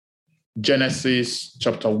Genesis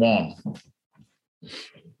chapter 1.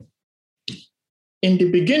 In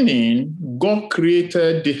the beginning, God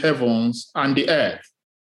created the heavens and the earth.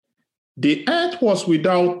 The earth was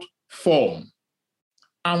without form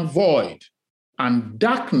and void, and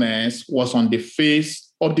darkness was on the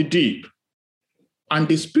face of the deep. And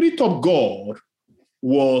the Spirit of God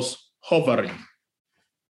was hovering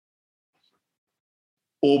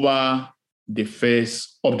over the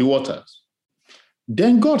face of the waters.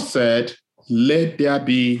 Then God said, "Let there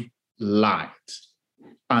be light."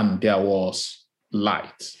 And there was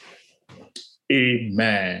light.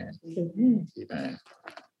 Amen. Amen.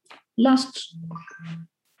 Last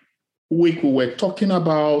week, we were talking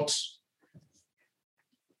about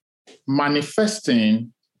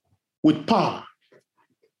manifesting with power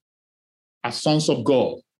as sons of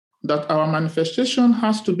God, that our manifestation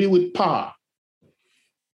has to be with power.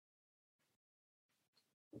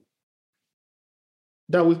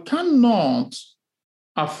 That we cannot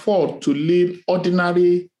afford to live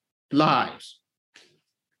ordinary lives.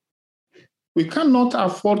 We cannot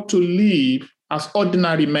afford to live as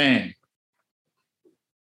ordinary men.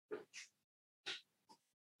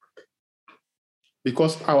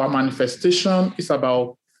 Because our manifestation is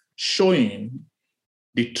about showing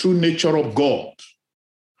the true nature of God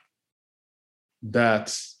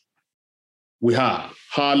that we have.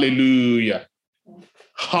 Hallelujah.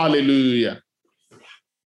 Hallelujah.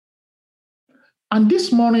 And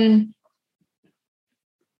this morning,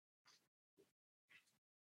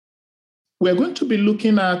 we're going to be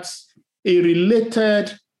looking at a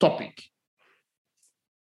related topic,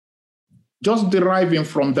 just deriving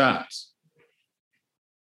from that.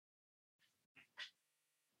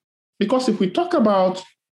 Because if we talk about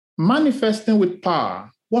manifesting with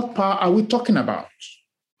power, what power are we talking about?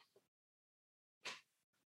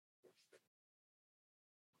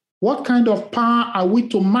 What kind of power are we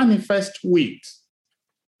to manifest with?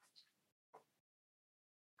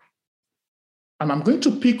 And I'm going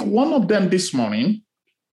to pick one of them this morning.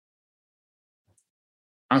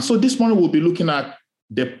 And so this morning we'll be looking at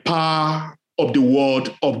the power of the Word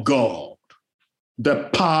of God. The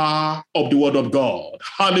power of the Word of God.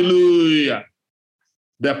 Hallelujah.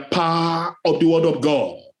 The power of the Word of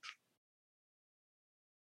God.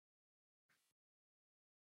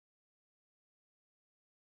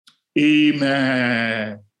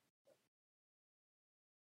 Amen.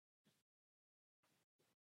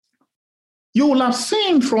 You will have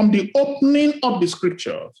seen from the opening of the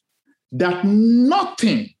scriptures that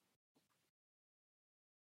nothing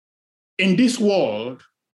in this world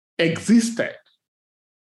existed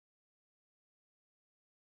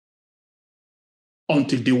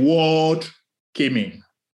until the Word came in.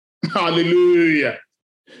 Hallelujah.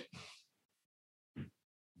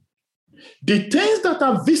 The things that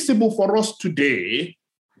are visible for us today,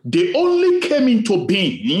 they only came into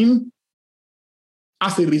being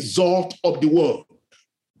as a result of the Word.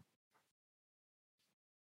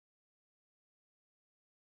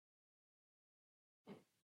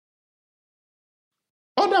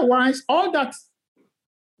 Otherwise, all that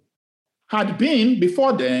had been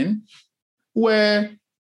before then were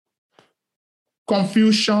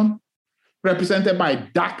confusion, represented by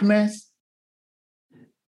darkness,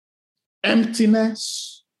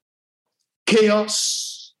 emptiness,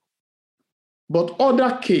 chaos. But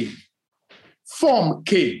order came, form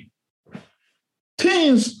came.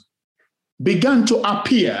 Things began to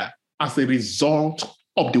appear as a result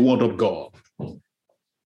of the Word of God.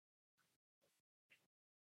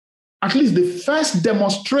 At least the first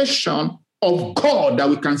demonstration of God that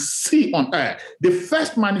we can see on earth, the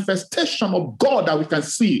first manifestation of God that we can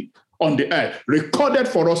see on the earth, recorded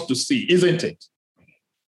for us to see, isn't it?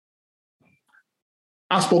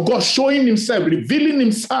 As for God showing himself, revealing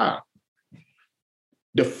himself,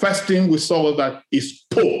 the first thing we saw was that he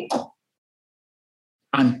spoke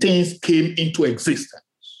and things came into existence.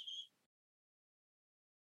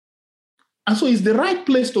 And so it's the right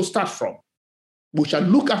place to start from. We shall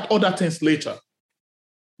look at other things later.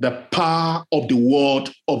 The power of the Word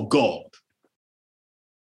of God.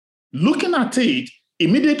 Looking at it,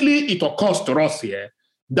 immediately it occurs to us here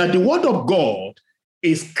that the Word of God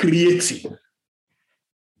is creative.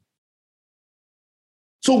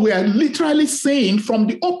 So we are literally saying from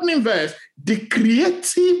the opening verse, the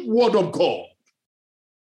creative Word of God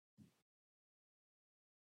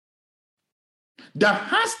that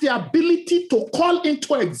has the ability to call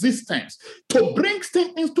into existence, to bring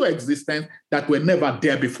things into existence that were never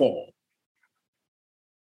there before.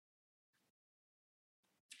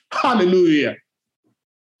 Hallelujah.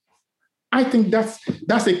 I think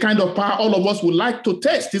that's a kind of power all of us would like to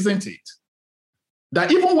test, isn't it?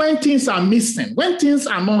 That even when things are missing, when things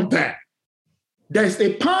are not there, There is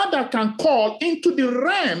a power that can call into the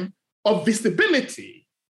realm of visibility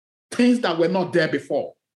things that were not there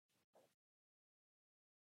before.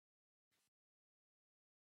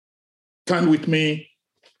 Turn with me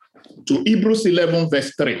to Hebrews 11,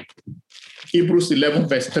 verse 3. Hebrews 11,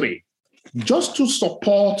 verse 3. Just to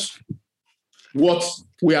support what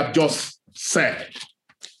we have just said.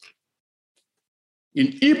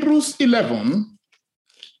 In Hebrews 11,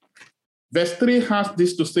 verse 3 has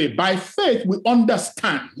this to say, by faith we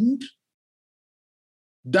understand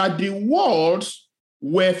that the worlds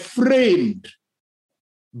were framed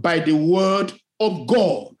by the word of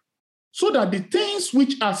God, so that the things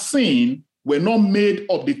which are seen were not made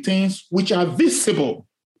of the things which are visible.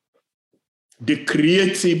 The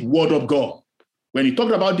creative word of God. When he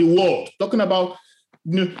talked about the world, talking about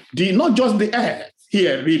not just the earth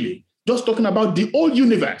here, really, just talking about the whole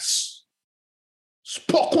universe,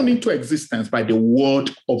 spoken into existence by the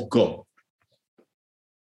word of God.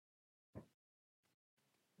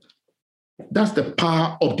 That's the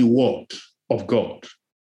power of the word of God.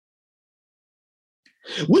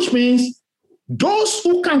 Which means those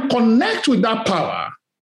who can connect with that power,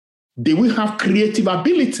 they will have creative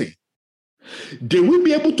ability. They will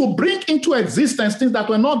be able to bring into existence things that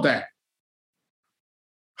were not there.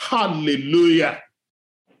 Hallelujah.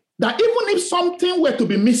 That even if something were to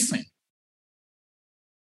be missing,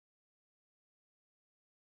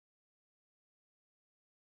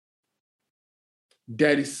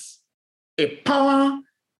 there is a power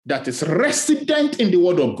that is resident in the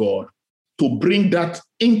word of God to bring that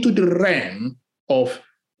into the realm of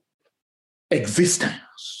existence.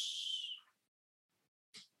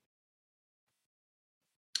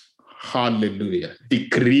 Hallelujah. The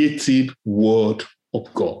creative word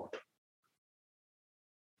of God.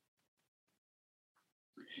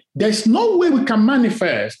 There's no way we can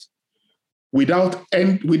manifest without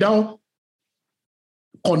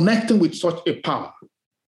connecting with such a power.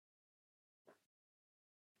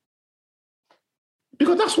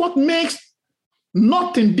 Because that's what makes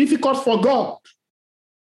nothing difficult for God.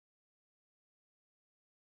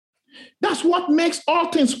 That's what makes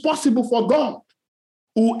all things possible for God.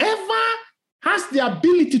 Whoever has the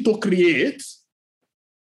ability to create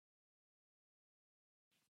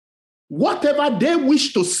whatever they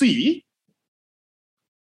wish to see,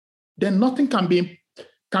 then nothing can be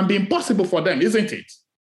impossible for them, isn't it?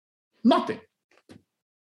 Nothing.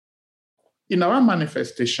 In our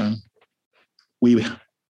manifestation, we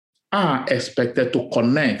are expected to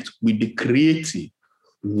connect with the creative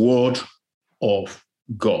word of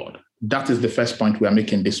God. That is the first point we are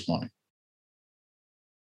making this morning.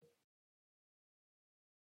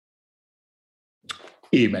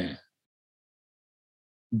 Amen.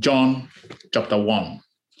 John chapter 1.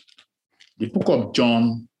 The book of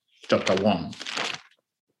John chapter 1.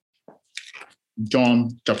 John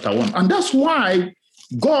chapter 1. And that's why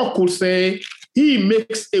God could say he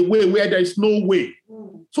makes a way where there is no way.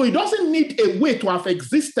 So he doesn't need a way to have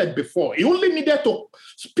existed before. He only needed to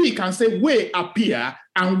speak and say, way appear,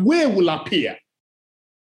 and way will appear.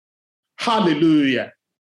 Hallelujah.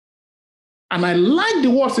 And I like the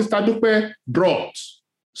word Sister Dupe brought.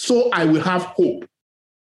 So I will have hope.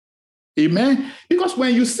 Amen. Because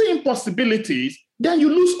when you see impossibilities, then you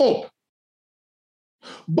lose hope.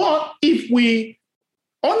 But if we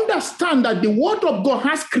understand that the word of God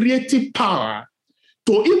has creative power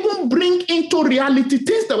to even bring into reality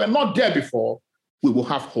things that were not there before, we will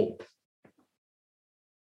have hope.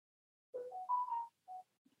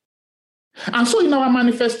 And so in our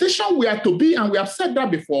manifestation, we are to be, and we have said that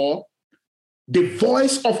before, the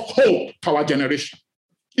voice of hope to our generation.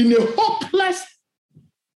 In a hopeless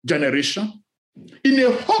generation, in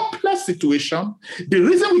a hopeless situation, the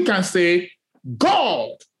reason we can say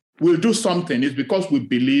God will do something is because we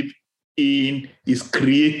believe in his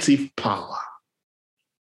creative power.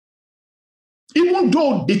 Even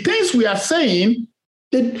though the things we are saying,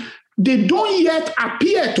 they don't yet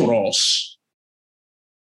appear to us.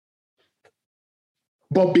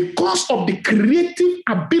 But because of the creative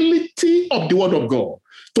ability of the word of God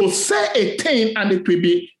to say a thing and it will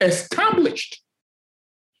be established,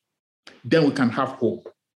 then we can have hope.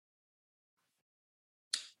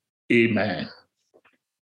 Amen.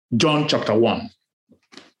 John chapter 1.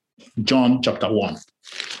 John chapter 1.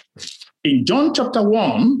 In John chapter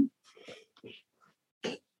 1,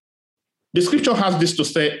 the scripture has this to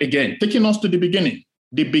say again, taking us to the beginning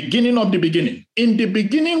of the beginning. In the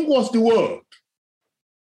beginning was the Word,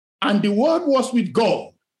 and the Word was with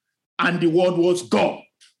God, and the Word was God.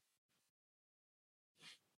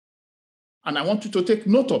 And I want you to take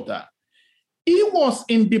note of that. He was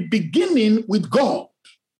in the beginning with God.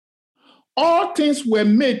 all things were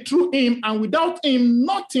made through him, and without him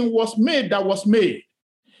nothing was made that was made.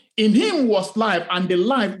 In him was life, and the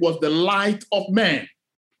life was the light of men.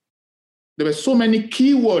 There were so many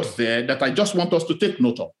key words there that I just want us to take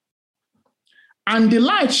note of. And the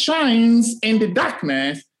light shines in the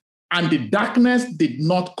darkness, and the darkness did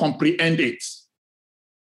not comprehend it.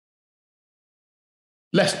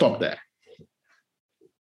 Let's stop there.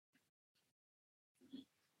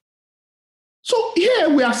 So here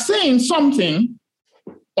we are saying something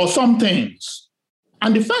or some things.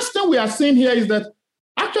 And the first thing we are saying here is that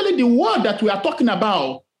actually the word that we are talking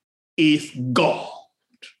about is God.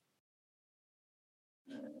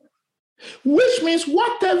 Which means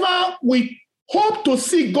whatever we hope to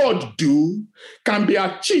see God do can be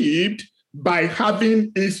achieved by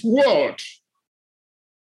having his word.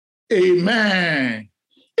 Amen.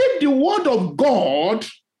 If the word of God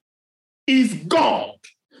is God,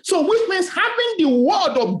 so which means having the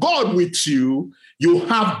word of God with you, you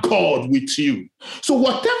have God with you. So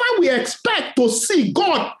whatever we expect to see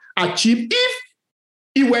God achieve, if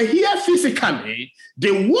he were here physically,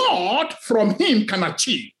 the word from him can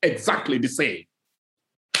achieve exactly the same.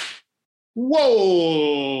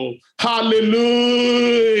 Whoa,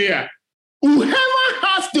 hallelujah. Whoever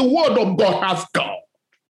has the word of God has God.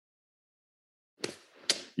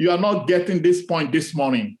 You are not getting this point this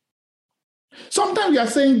morning. Sometimes we are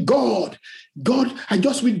saying, God, I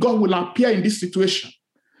just wish God will appear in this situation.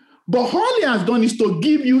 But all he has done is to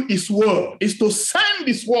give you his word, is to send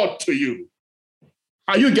his word to you.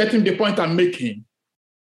 Are you getting the point I'm making?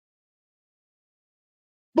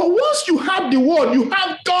 But once you have the word, you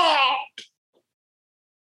have God.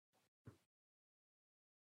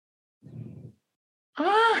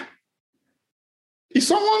 Is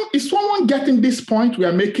someone getting this point we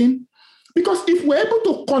are making? Because if we're able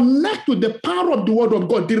to connect with the power of the word of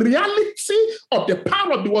God, the reality of the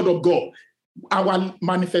power of the word of God, our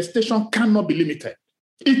manifestation cannot be limited.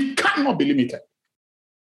 It cannot be limited.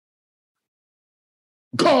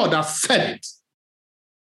 God has said it.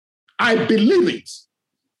 I believe it.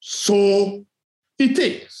 So it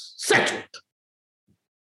is settled.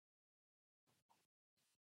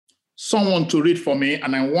 Someone to read for me,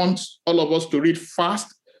 and I want all of us to read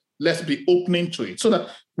fast. Let's be opening to it so that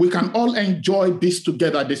we can all enjoy this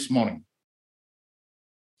together this morning.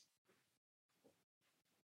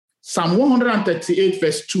 Psalm 138,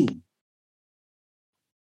 verse 2.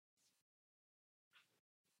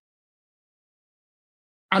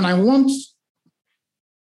 And I want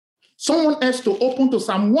someone else to open to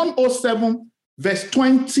Psalm 107, verse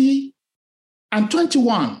 20 and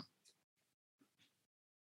 21.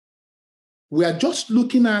 We are just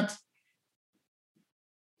looking at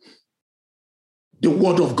the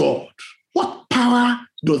word of God. What power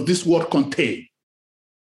does this word contain?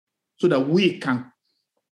 So that we can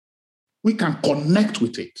connect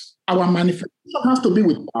with it. Our manifestation has to be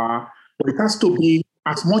with power, but it has to be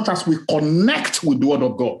as much as we connect with the word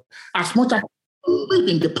of God, as much as we live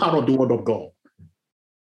in the power of the word of God.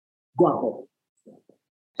 Go ahead.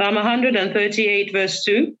 Psalm 138, verse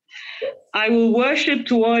 2. I will worship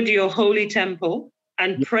toward your holy temple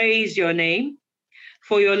and praise your name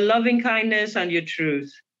for your loving kindness and your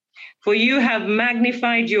truth. For you have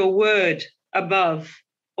magnified your word above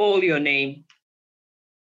all your name.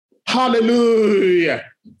 Hallelujah.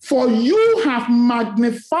 For you have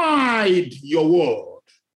magnified your word,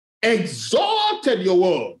 exalted your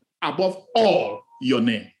word above all your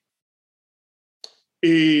name.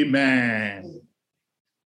 Amen.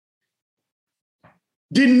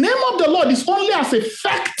 The name of the Lord is only as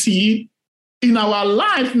effective in our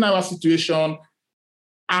life, in our situation,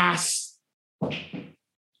 as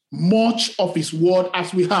much of his word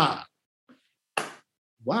as we have.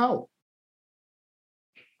 Wow.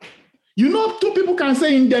 You know, two people can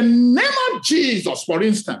say, in the name of Jesus, for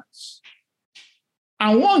instance,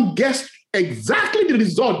 and one gets exactly the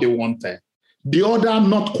result they wanted, the other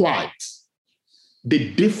not quite.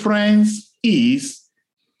 The difference is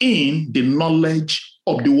in the knowledge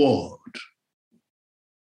of the word.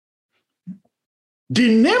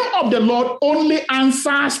 The name of the Lord only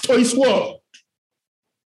answers to his word.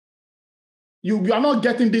 You are not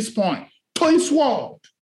getting this point. To his word.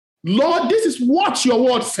 Lord, this is what your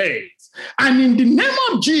word says. And in the name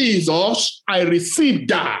of Jesus, I receive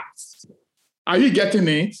that. Are you getting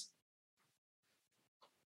it?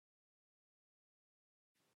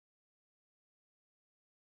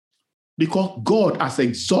 Because God has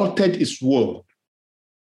exalted his word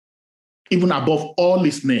even above all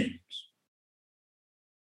his names.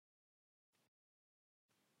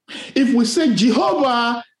 If we say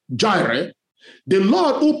Jehovah Jireh, the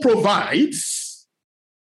Lord who provides,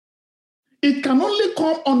 it can only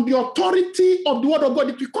come on the authority of the word of God.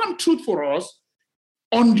 It will come truth for us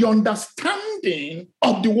on the understanding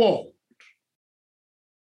of the word.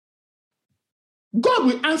 God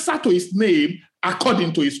will answer to his name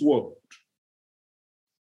according to his word.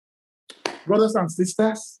 Brothers and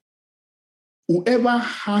sisters, whoever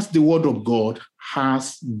has the word of God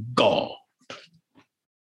has God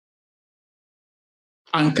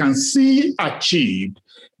and can see achieved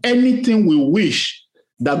anything we wish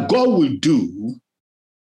that God will do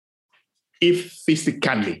if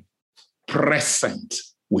physically present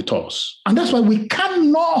with us. And that's why we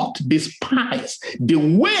cannot despise the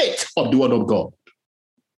weight of the word of God.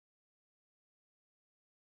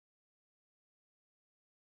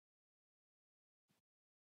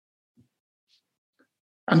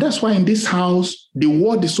 And that's why in this house, the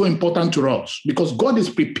word is so important to us, because God is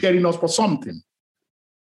preparing us for something.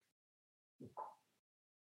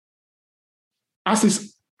 As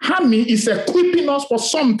his army is equipping us for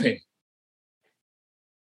something.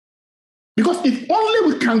 Because if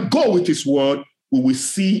only we can go with his word, we will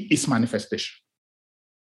see its manifestation.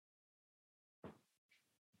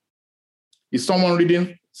 Is someone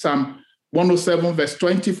reading Psalm 107, verse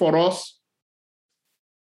 20 for us?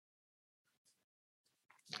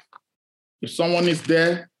 If someone is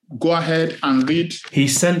there, go ahead and read. He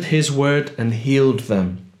sent his word and healed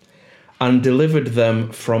them, and delivered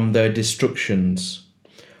them from their destructions.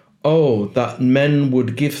 Oh, that men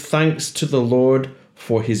would give thanks to the Lord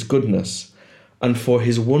for his goodness, and for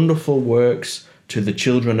his wonderful works to the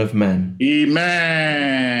children of men.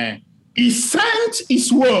 Amen. He sent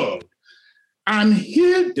his word and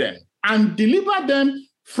healed them and delivered them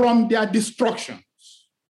from their destructions.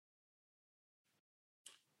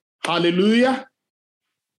 Hallelujah.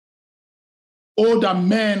 Oh, that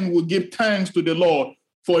men will give thanks to the Lord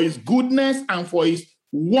for his goodness and for his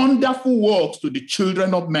wonderful works to the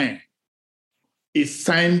children of men. He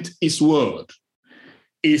sent his word.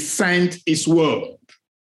 He sent his word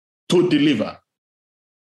to deliver.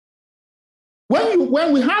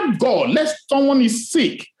 When we have God, someone is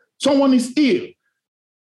sick, someone is ill,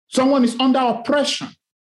 someone is under oppression,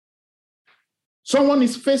 someone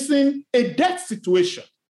is facing a death situation,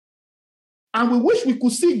 and we wish we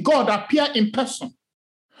could see God appear in person.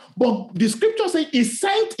 But the scripture says he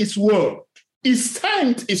sent his word. He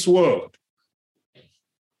sent his word.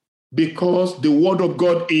 Because the word of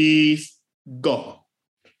God is God.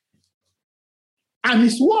 And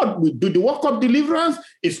his word will do the work of deliverance.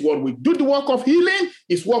 His word will do the work of healing.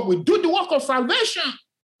 His word will do the work of salvation.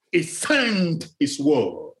 He sent his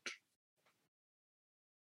word.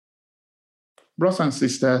 Brothers and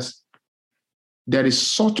sisters, there is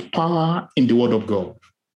such power in the word of God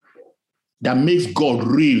that makes God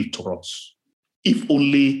real to us, if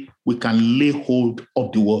only we can lay hold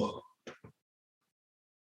of the word.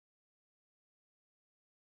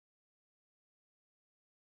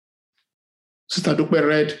 Sister Dupe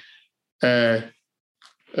read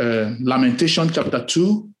Lamentation chapter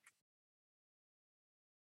 2.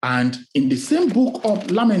 And in the same book of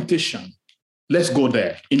Lamentation, let's go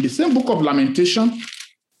there. In the same book of Lamentation,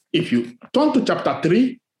 if you turn to chapter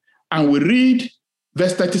 3 and we read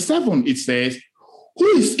verse 37, it says, "Who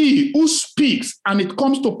is he who speaks and it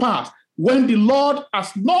comes to pass when the Lord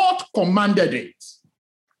has not commanded it?"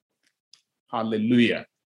 Hallelujah.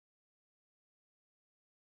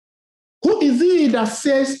 Who is he that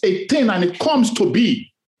says a thing and it comes to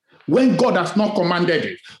be when God has not commanded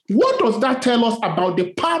it? What does that tell us about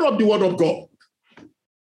the power of the word of God?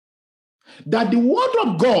 That the word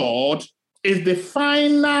of God is the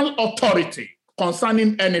final authority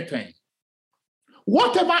concerning anything.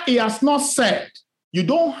 Whatever he has not said, you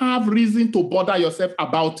don't have reason to bother yourself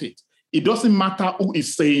about it. It doesn't matter who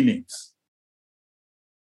is saying it.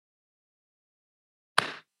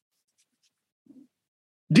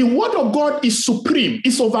 The word of God is supreme,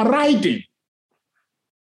 it's overriding.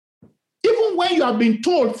 Even when you have been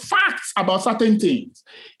told facts about certain things,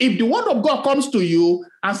 if the word of God comes to you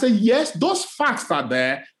and says, yes, those facts are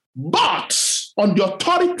there, but on the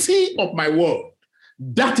authority of my word,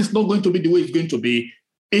 that is not going to be the way it's going to be.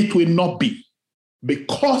 It will not be,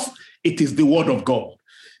 because it is the word of God.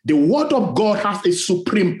 The word of God has a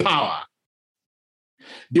supreme power.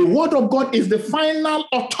 The word of God is the final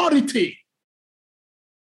authority.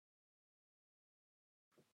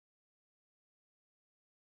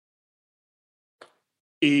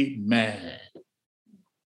 Amen.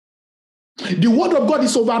 The word of God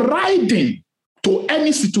is overriding to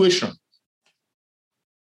any situation.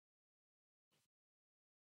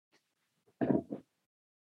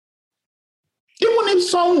 Even if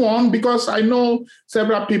someone, because I know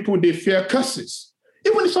several people, they fear curses.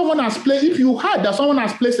 Even if you heard that someone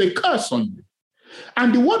has placed a curse on you,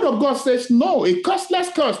 and the word of God says, no, a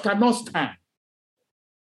curseless curse cannot stand.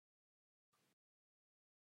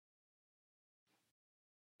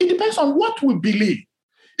 It depends on what we believe.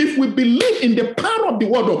 If we believe in the power of the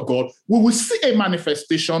word of God, we will see a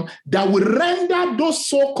manifestation that will render those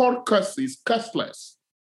so-called curses curseless.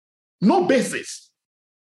 No basis.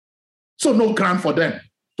 So no ground for them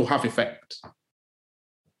to have effect.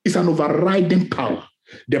 It's an overriding power.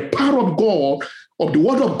 The power of God, of the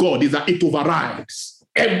word of God, is that it overrides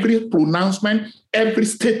every pronouncement, every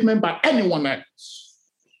statement by anyone else.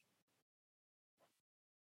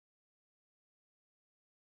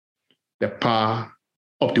 The power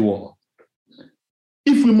of the word.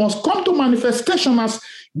 If we must come to manifestation as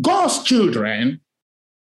God's children,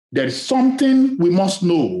 there is something we must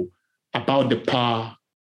know about the power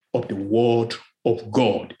of the word of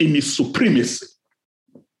God in its supremacy.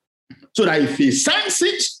 So that if he sends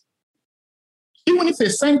it, even if a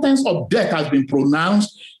sentence of death has been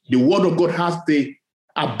pronounced, the word of God has the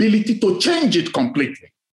ability to change it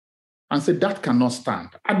completely and say that cannot stand.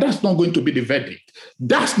 And that's not going to be the verdict.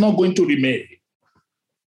 That's not going to remain.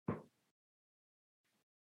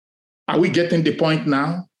 Are we getting the point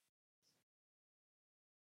now?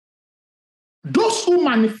 Those who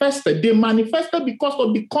manifested, they manifested because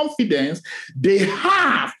of the confidence they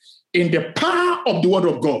have in the power of the word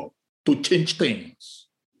of God to change things,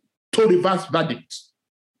 to reverse verdicts,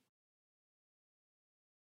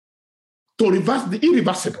 to reverse the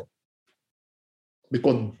irreversible.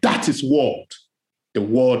 Because that is what the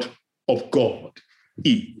word of God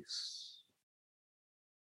is.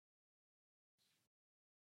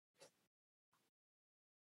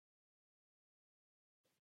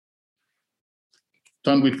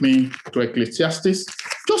 Turn with me to Ecclesiastes.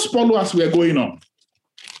 Just follow as we are going on.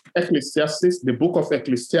 Ecclesiastes, the book of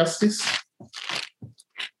Ecclesiastes.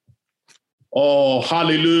 Oh,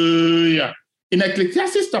 hallelujah. In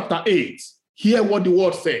Ecclesiastes chapter 8, hear what the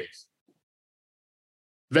word says.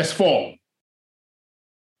 Verse 4.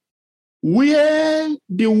 Where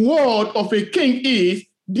the word of a king is,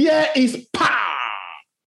 there is power.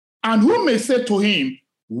 And who may say to him,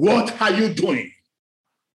 what are you doing?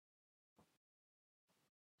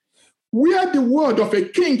 Where the word of a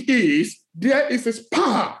king is, there is his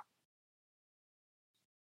power.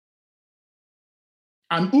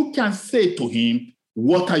 And who can say to him,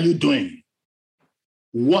 what are you doing?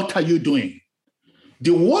 What are you doing?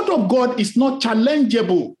 The word of God is not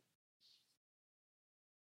challengeable.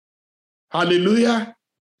 Hallelujah.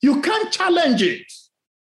 You can't challenge it.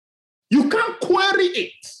 You can't query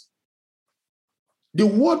it. The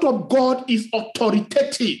word of God is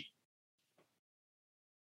authoritative.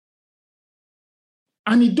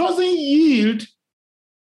 And it doesn't yield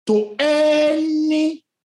to any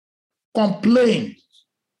complaint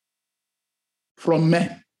from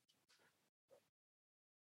men.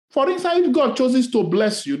 For instance, if God chooses to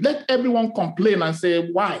bless you, let everyone complain and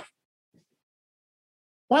say, why?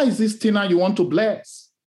 Why is this Tina you want to bless?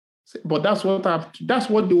 But that's what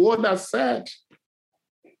the word has said.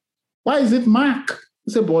 Why is it Mark?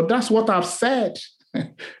 You say, but that's what I've said.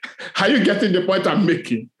 Are you getting the point I'm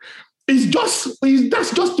making? That's just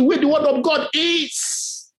the way the word of God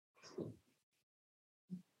is.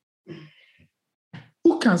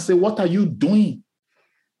 Who can say, what are you doing?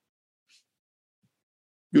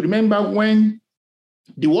 You remember when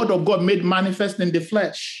the word of God made manifest in the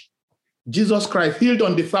flesh, Jesus Christ healed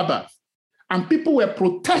on the Sabbath, and people were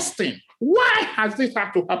protesting. Why has this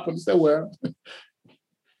had to happen? They said, well,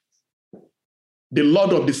 the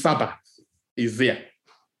Lord of the Sabbath is there.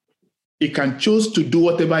 He can choose to do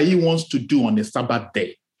whatever he wants to do on the Sabbath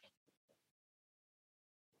day.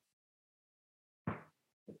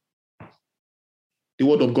 The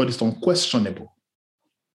word of God is unquestionable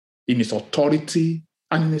in its authority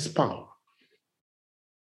and in its power.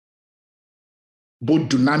 Both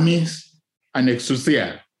dunamis and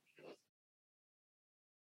exousia.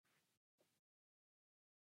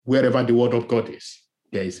 Wherever the word of God is,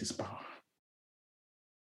 there is his power.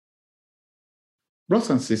 Brothers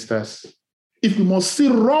and sisters, if we must see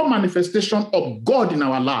raw manifestation of God in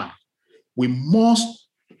our life, we must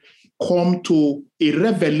come to a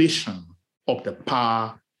revelation of the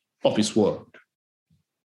power of his word.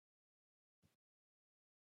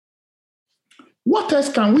 What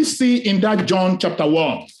else can we see in that John chapter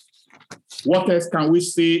 1? What else can we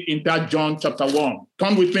see in that John chapter 1?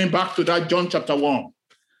 Turn with me back to that John chapter 1.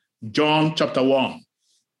 John chapter 1.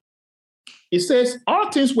 It says, all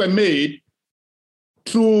things were made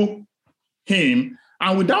through him,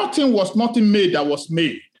 and without him was nothing made that was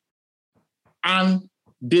made. And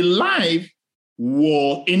the life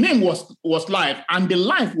in him was life, and the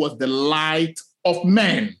life was the light of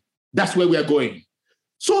men. That's where we are going.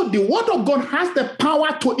 So the word of God has the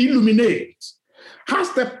power to illuminate,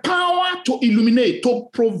 has the power to illuminate, to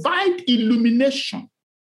provide illumination.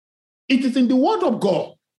 It is in the word of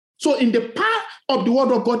God. So in the power of the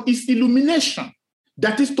word of God is illumination.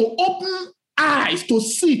 That is to open eyes to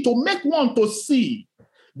see, to make one to see.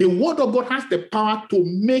 The word of God has the power to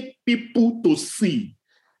make people to see.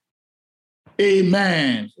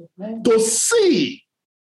 Amen. Amen. To see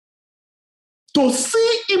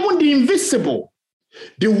even the invisible.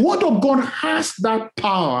 The word of God has that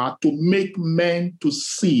power to make men to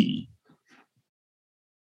see.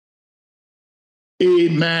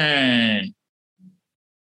 Amen.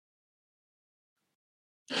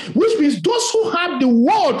 Which means those who have the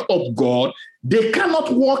word of God, they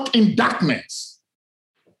cannot walk in darkness.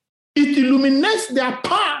 It illuminates their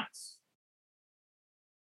path.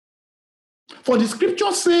 For the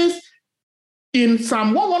scripture says in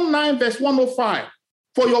Psalm 119, verse 105,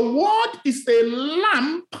 for your word is a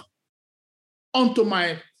lamp unto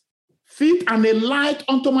my feet and a light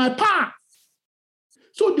unto my path.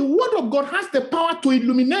 So the word of God has the power to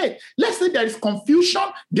illuminate. Let's say there is confusion,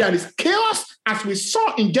 there is chaos, as we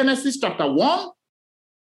saw in Genesis chapter 1,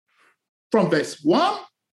 from verse 1,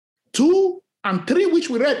 2, and 3, which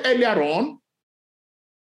we read earlier on.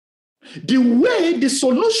 The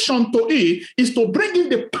solution to it is to bring in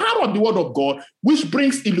the power of the word of God, which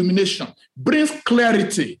brings illumination, brings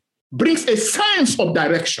clarity, brings a sense of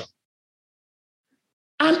direction.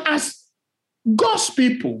 And as God's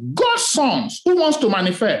people, God's sons who wants to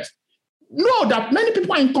manifest, know that many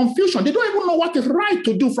people are in confusion. They don't even know what is right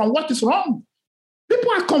to do from what is wrong.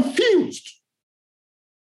 People are confused.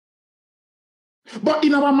 But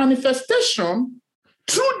in our manifestation,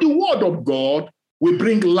 through the word of God, we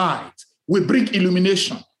bring light, we bring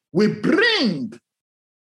illumination, we bring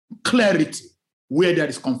clarity where there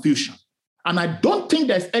is confusion. And I don't think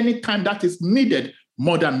there's any time that is needed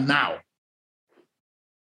more than now.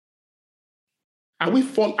 Are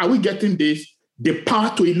we getting this? The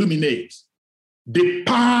power to illuminate, the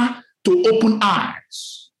power to open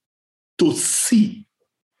eyes, to see.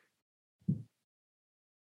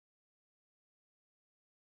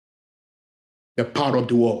 The power of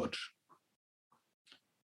the word.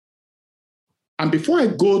 And before I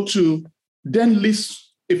go to then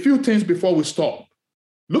list a few things before we stop,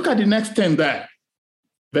 look at the next thing there.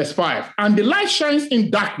 Verse 5. And the light shines in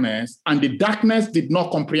darkness, and the darkness did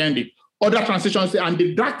not comprehend it. Other translations say, and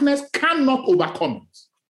the darkness cannot overcome it.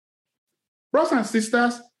 Brothers and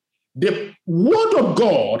sisters, the word of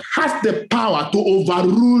God has the power to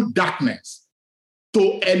overrule darkness,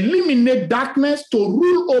 to eliminate darkness, to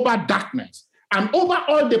rule over darkness, and over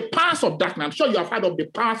all the powers of darkness. I'm sure you have heard of the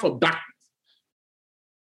powers of darkness.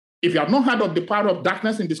 If you have not heard of the power of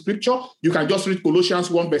darkness in the scripture, you can just read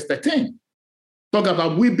Colossians 1 verse 13. Talk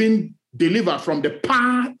about we being delivered from the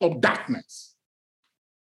power of darkness.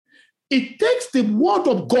 It takes the word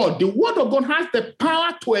of God. The word of God has the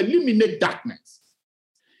power to eliminate darkness.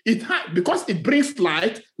 Because it brings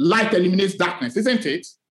light, light eliminates darkness, isn't it?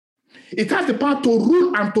 It has the power to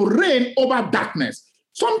rule and to reign over darkness.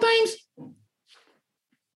 Sometimes,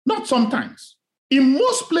 not sometimes. In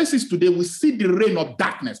most places today, we see the reign of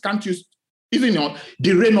darkness. Can't you? Isn't it?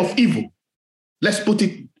 The reign of evil. Let's put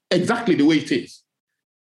it exactly the way it is.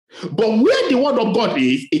 But where the word of God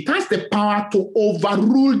is, it has the power to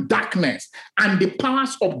overrule darkness and the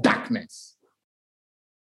powers of darkness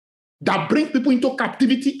that bring people into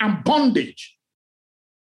captivity and bondage.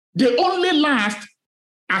 They only last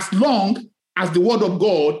as long as the word of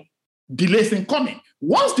God delays in coming.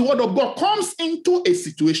 Once the word of God comes into a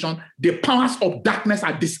situation, the powers of darkness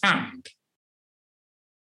are disarmed.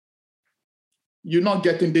 You're not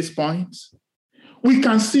getting this point? We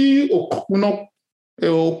can see,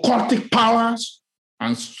 occultic powers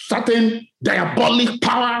and certain diabolic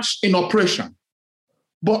powers in operation.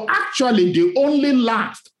 But actually, they only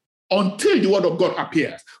last until the word of God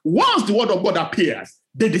appears. Once the word of God appears,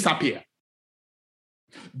 they disappear.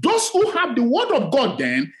 Those who have the word of God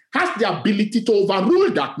then has the ability to overrule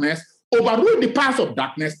darkness, overrule the powers of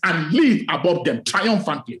darkness, and live above them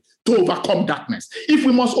triumphantly to overcome darkness. If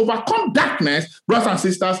we must overcome darkness, brothers and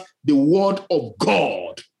sisters, the word of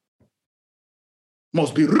God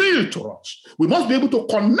must be real to us. We must be able to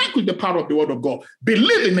connect with the power of the word of God,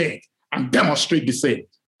 believe in it, and demonstrate the same.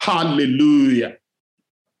 Hallelujah.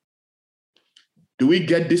 Do we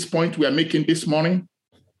get this point we are making this morning?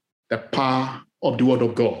 The power of the word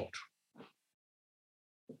of God.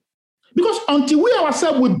 Because until we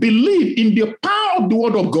ourselves will believe in the power of the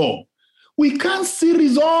word of God, we can't see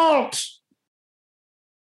results.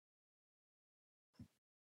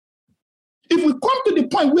 if we come to the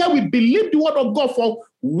point where we believe the word of God for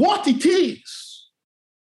what it is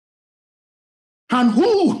and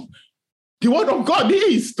who the word of God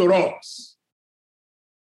is to us,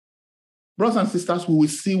 brothers and sisters, we will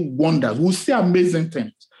see wonders. We will see amazing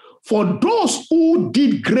things. For those who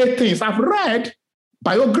did great things, I've read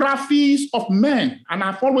biographies of men, and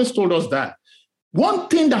I've always told us that one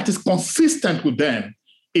thing that is consistent with them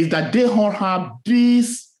is that they all have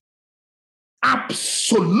this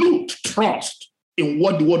absolute trust in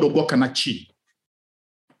what the word of God can achieve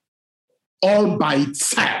all by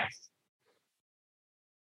itself.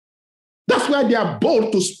 That's why they are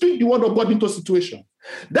bold to speak the word of God into situations.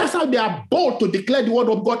 That's how they are bold to declare the word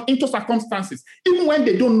of God into circumstances, even when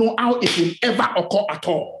they don't know how it will ever occur at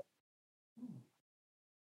all.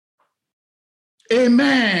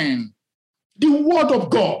 Amen. The word of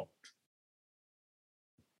God.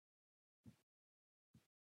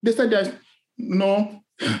 They said there's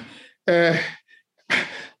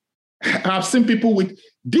I've seen people with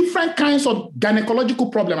different kinds of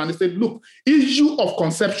gynecological problems, and they said, look, issue of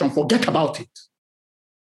conception, forget about it.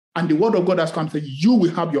 And the word of God has come and said, you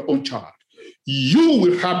will have your own child. You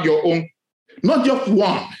will have your own, not just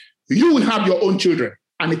one, you will have your own children.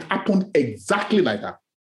 And it happened exactly like that.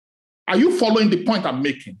 Are you following the point I'm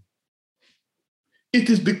making? It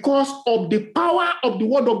is because of the power of the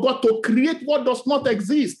word of God to create what does not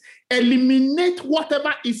exist, eliminate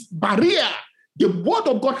whatever is barrier. The word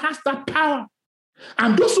of God has that power.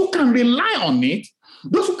 And those who can rely on it,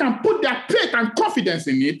 those who can put their faith and confidence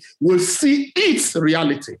in it, will see its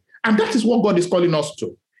reality. And that is what God is calling us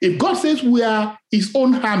to. If God says we are his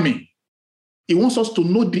own army, he wants us to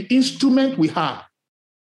know the instrument we have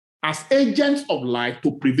as agents of light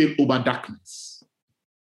to prevail over darkness.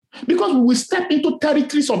 Because we will step into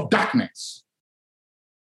territories of darkness.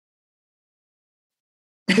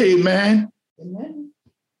 Amen. Amen.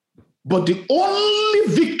 But the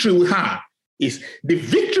only victory we have is the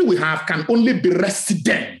victory we have can only be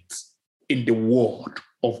resident in the word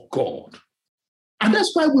of God. And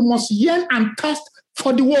that's why we must yearn and thirst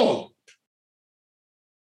for the word.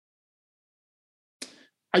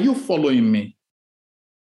 Are you following me?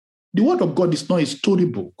 The word of God is not a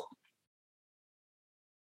storybook.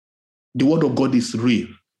 The word of God is real.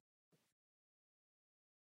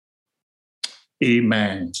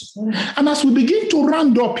 Amen. And as we begin to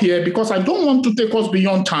round up here, because I don't want to take us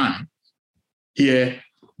beyond time here,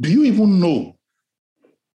 do you even know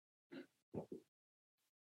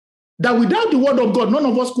that without the word of God, none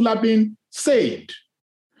of us could have been saved?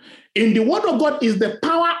 In the word of God is the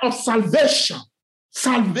power of salvation.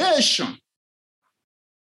 Salvation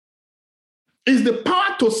is the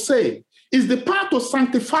power to save, is the power to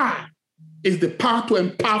sanctify, is the power to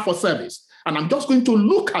empower for service. And I'm just going to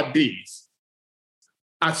look at this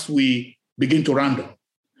as we begin to round up.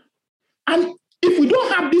 And if we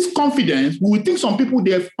don't have this confidence, we will think some people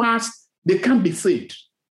they have passed, they can't be saved.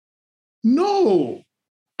 No.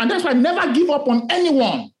 And that's why never give up on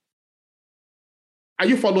anyone. Are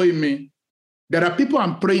you following me? There are people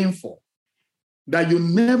I'm praying for that you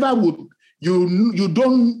never would, you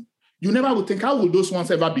never would think, how will those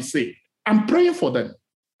ones ever be saved? I'm praying for them.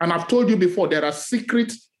 And I've told you before, there are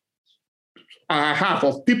secrets I have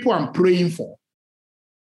of people I'm praying for.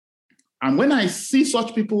 And when I see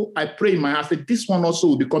such people, I pray in my heart that this one also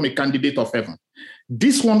will become a candidate of heaven.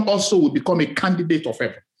 This one also will become a candidate of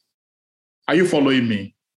heaven. Are you following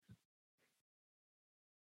me?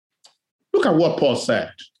 Look at what Paul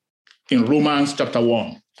said in Romans chapter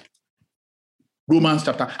 1. Romans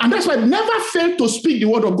chapter. And that's why never fail to speak the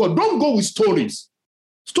word of God. Don't go with stories.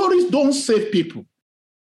 Stories don't save people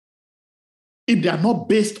if they are not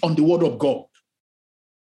based on the word of God.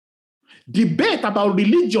 Debate about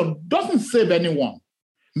religion doesn't save anyone.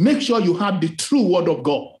 Make sure you have the true word of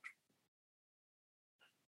God.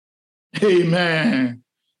 Amen.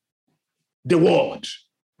 The word.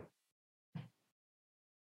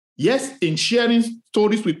 Yes, in sharing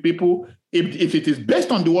stories with people, if it is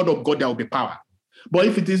based on the word of God, there will be power. But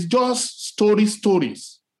if it is just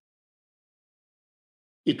stories,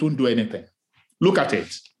 it won't do anything. Look at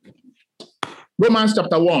it. Romans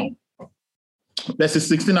chapter 1. Verses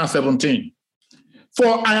 16 and 17.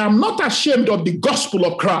 For I am not ashamed of the gospel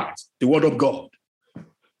of Christ, the word of God.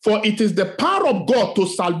 For it is the power of God to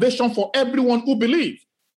salvation for everyone who believes.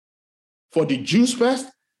 For the Jews first,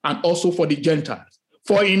 and also for the Gentiles.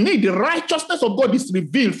 For in it the righteousness of God is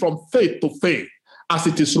revealed from faith to faith. As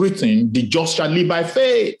it is written, the just shall live by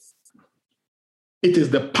faith. It is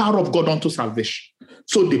the power of God unto salvation.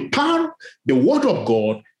 So the power, the word of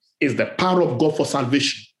God is the power of God for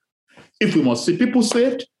salvation. If we must see people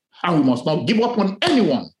saved, and we must not give up on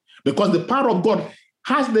anyone, because the power of God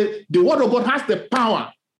the word of God has the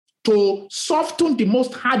power to soften the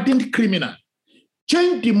most hardened criminal,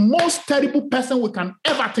 change the most terrible person we can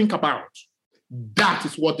ever think about. That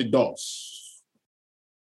is what it does.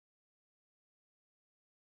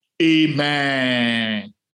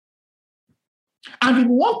 Amen. And if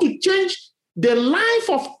you want to change the life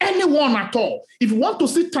of anyone at all, if you want to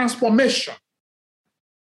see transformation,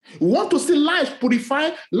 you want to see life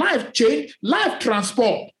purified, life change, life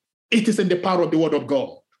transformed, it is in the power of the word of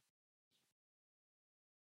God.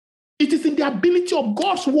 It is in the ability of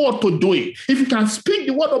God's word to do it. If you can speak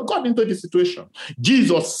the word of God into the situation.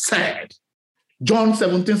 Jesus said, John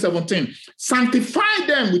 17:17, sanctify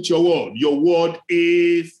them with your word. Your word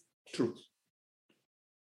is truth.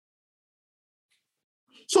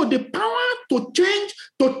 So the power to change,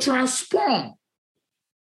 to transform,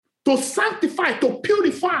 to sanctify, to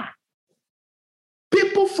purify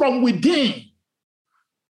people from within,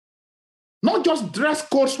 not just dress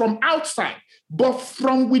codes from outside, but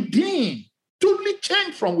from within, totally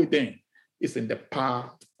change from within, is in the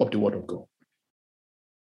power of the word of God.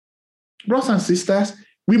 Brothers and sisters,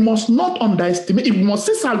 we must not underestimate, we must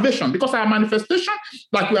see salvation, because our manifestation,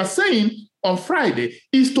 like we are saying on Friday,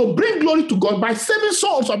 is to bring glory to God by saving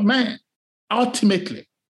souls of men, ultimately.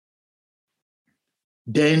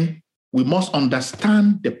 Then we must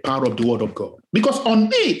understand the power of the word of God, because on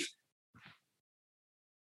it,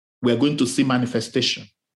 we are going to see manifestation.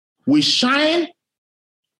 We shine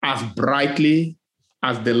as brightly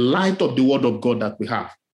as the light of the word of God that we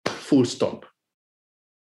have. Full stop.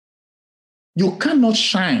 You cannot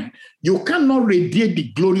shine. You cannot radiate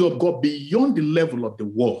the glory of God beyond the level of the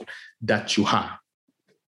word that you have.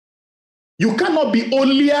 You cannot be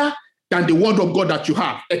holier than the word of God that you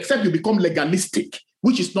have, except you become legalistic,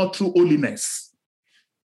 which is not true holiness.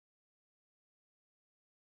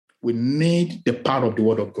 We need the power of the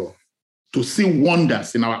word of God to see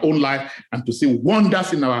wonders in our own life and to see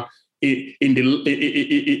wonders in our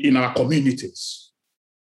communities.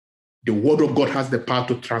 The word of God has the power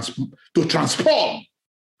to transform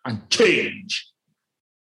and change,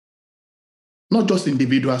 not just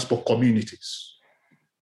individuals, but communities.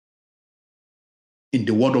 In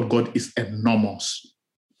the word of God is enormous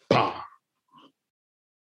power.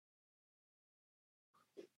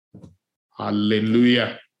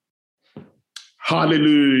 Hallelujah.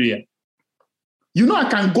 Hallelujah. You know, I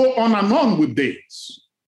can go on and on with this.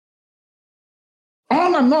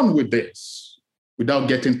 On and on with this without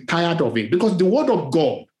getting tired of it. Because the word of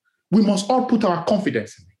God, we must all put our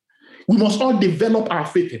confidence in it. We must all develop our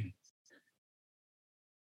faith in it.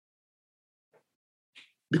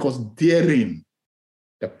 Because therein,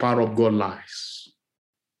 the power of God lies.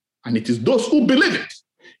 And it is those who believe it.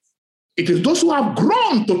 It is those who have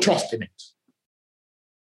grown to trust in it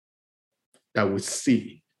that will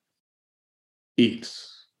see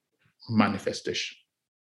its manifestation.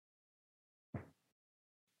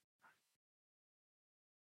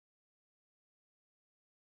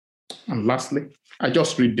 And lastly, I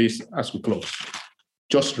just read this as we close.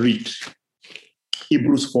 Just read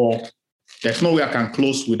Hebrews 4. There's no way I can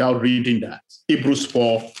close without reading that. Hebrews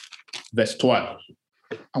 4, verse 12.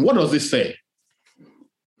 And what does it say?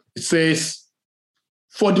 It says,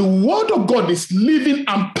 for the word of God is living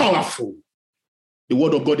and powerful. The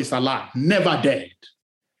word of God is alive, never dead.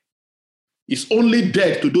 It's only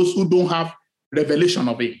dead to those who don't have revelation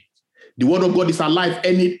of it. The word of God is alive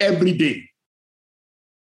every day.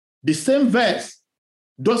 The same verse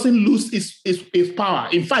doesn't lose its power.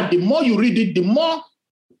 In fact, the more you read it, the more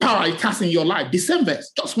power it has in your life. The same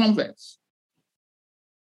verse, just one verse.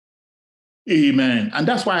 Amen. And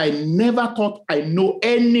that's why I never thought I know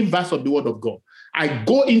any verse of the word of God. I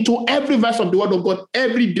go into every verse of the word of God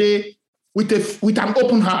every day with an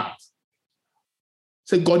open heart.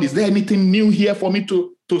 Say, God, is there anything new here for me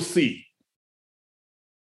to see?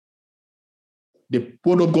 The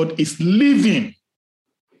word of God is living,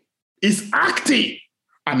 is active,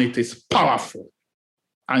 and it is powerful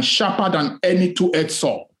and sharper than any two-edged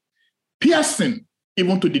sword, piercing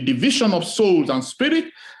even to the division of souls and spirit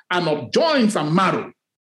and of joints and marrow.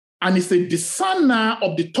 And it's a discerner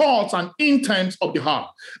of the thoughts and intents of the heart.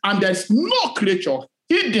 And there's no creature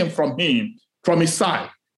hidden from him, from his sight.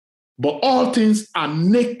 But all things are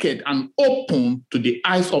naked and open to the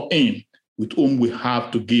eyes of him with whom we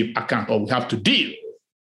have to give account, or we have to deal.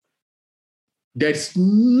 There's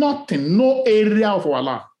nothing, no area of our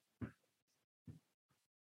life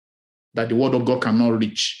that the word of God cannot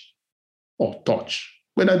reach or touch.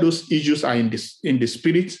 Whether those issues are in the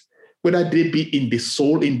spirit, whether they be in the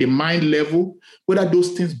soul, in the mind level, whether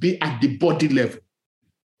those things be at the body level,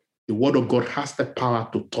 the word of God has the power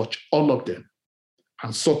to touch all of them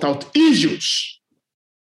and sort out issues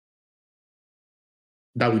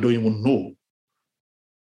that we don't even know.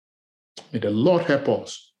 May the Lord help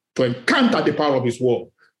us to encounter the power of his word,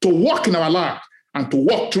 to walk in our lives, and to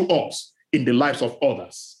walk through us in the lives of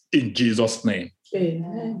others. In Jesus' name.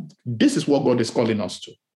 Amen. This is what God is calling us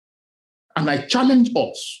to. And I challenge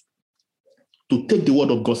us to take the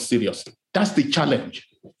word of God seriously. That's the challenge.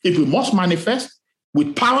 If we must manifest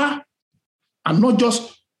with power and not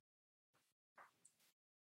just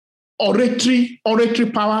oratory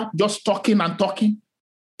power, just talking and talking.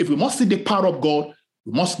 If we must see the power of God,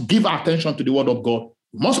 we must give our attention to the word of God.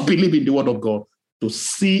 We must believe in the word of God to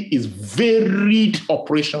see its varied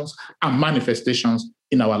operations and manifestations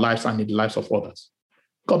in our lives and in the lives of others.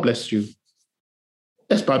 God bless you.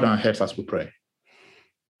 Let's bow down our heads as we pray.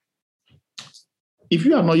 If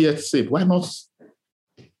you are not yet saved, why not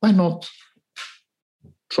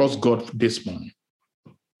trust God this morning?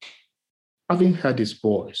 Having heard his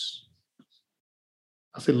voice,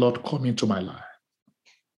 I say, Lord, come into my life.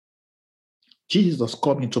 Jesus,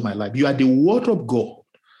 come into my life. You are the word of God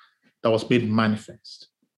that was made manifest.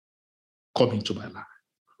 Come into my life.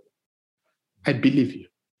 I believe you.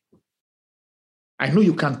 I know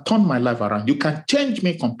you can turn my life around. You can change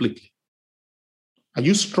me completely. Are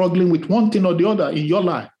you struggling with one thing or the other in your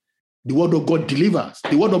life? The word of God delivers.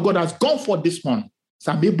 The word of God has gone forth this morning.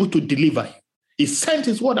 So I'm able to deliver you. He sent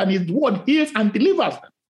his word, and his word heals and delivers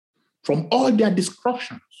them from all their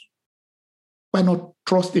destructions. Why not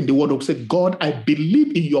trust in the word of say, God, I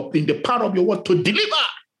believe in the power of your word to deliver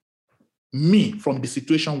me from the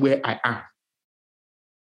situation where I am.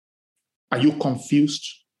 Are you confused?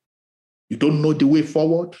 You don't know the way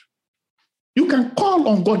forward? You can call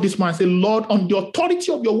on God this morning and say, Lord, on the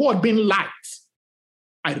authority of your word being light,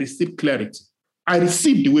 I receive clarity. I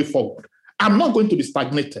receive the way forward. I'm not going to be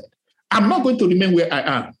stagnated. I'm not going to remain where I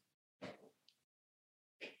am.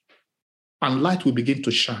 And light will begin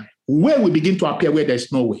to shine. Where will begin to appear where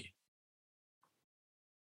there's no way.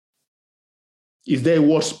 Is there a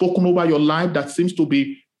word spoken over your life that seems to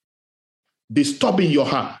be disturbing your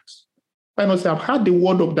heart? I know, say, I've heard the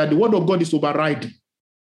word of that. The word of God is overriding.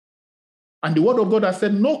 And the word of God has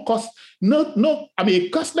said, a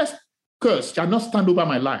curseless curse shall not stand over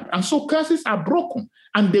my life. And so curses are broken,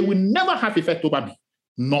 and they will never have effect over me,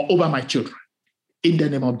 nor over my children. In the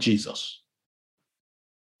name of Jesus.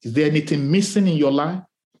 Is there anything missing in your life?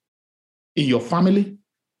 In your family?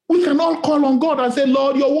 We can all call on God and say,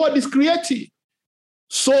 Lord, your word is creative.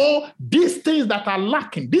 So these things that are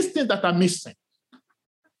lacking, these things that are missing,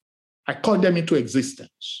 I call them into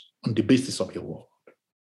existence on the basis of your word.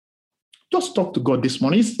 Just talk to God this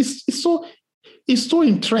morning. It's so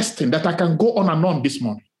interesting that I can go on and on this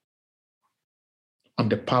morning on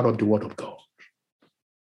the power of the word of God.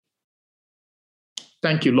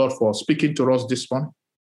 Thank you, Lord, for speaking to us this morning.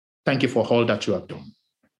 Thank you for all that you have done.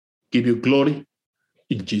 Give you glory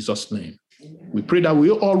in Jesus' name. We pray that we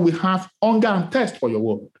all will have hunger and thirst for your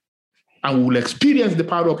word, and we will experience the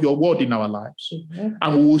power of your word in our lives.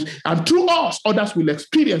 And through us, others will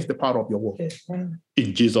experience the power of your word.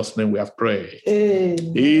 In Jesus' name we have prayed.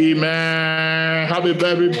 Amen. Have a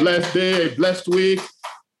very blessed day, a blessed week.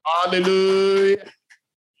 Hallelujah.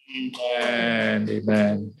 Amen.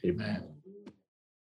 Amen. Amen.